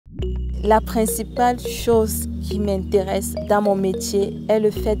la principale chose qui m'intéresse dans mon métier est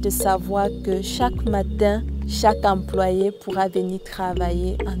le fait de savoir que chaque matin, chaque employé pourra venir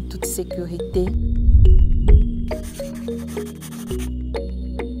travailler en toute sécurité.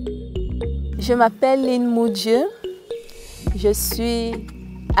 Je m'appelle Lynn Moudjeu, je suis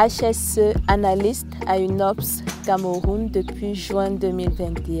HSE analyste à UNOPS Cameroun depuis juin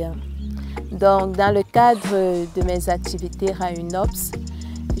 2021. Donc, dans le cadre de mes activités à UNOPS,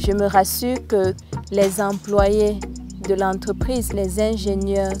 je me rassure que les employés de l'entreprise, les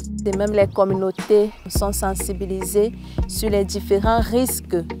ingénieurs et même les communautés sont sensibilisés sur les différents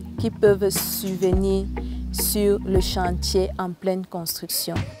risques qui peuvent survenir sur le chantier en pleine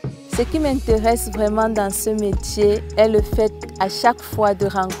construction. Ce qui m'intéresse vraiment dans ce métier est le fait à chaque fois de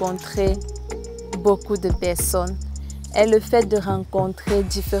rencontrer beaucoup de personnes, est le fait de rencontrer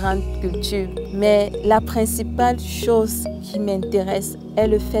différentes cultures. Mais la principale chose qui m'intéresse est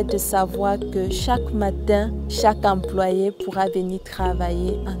le fait de savoir que chaque matin, chaque employé pourra venir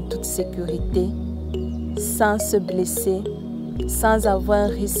travailler en toute sécurité, sans se blesser, sans avoir un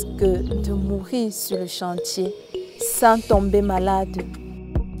risque de mourir sur le chantier, sans tomber malade.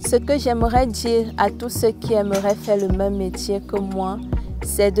 Ce que j'aimerais dire à tous ceux qui aimeraient faire le même métier que moi,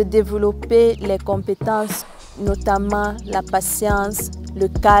 c'est de développer les compétences, notamment la patience, le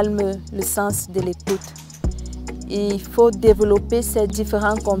calme, le sens de l'écoute. Il faut développer ces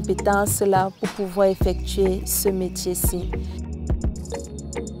différentes compétences-là pour pouvoir effectuer ce métier-ci.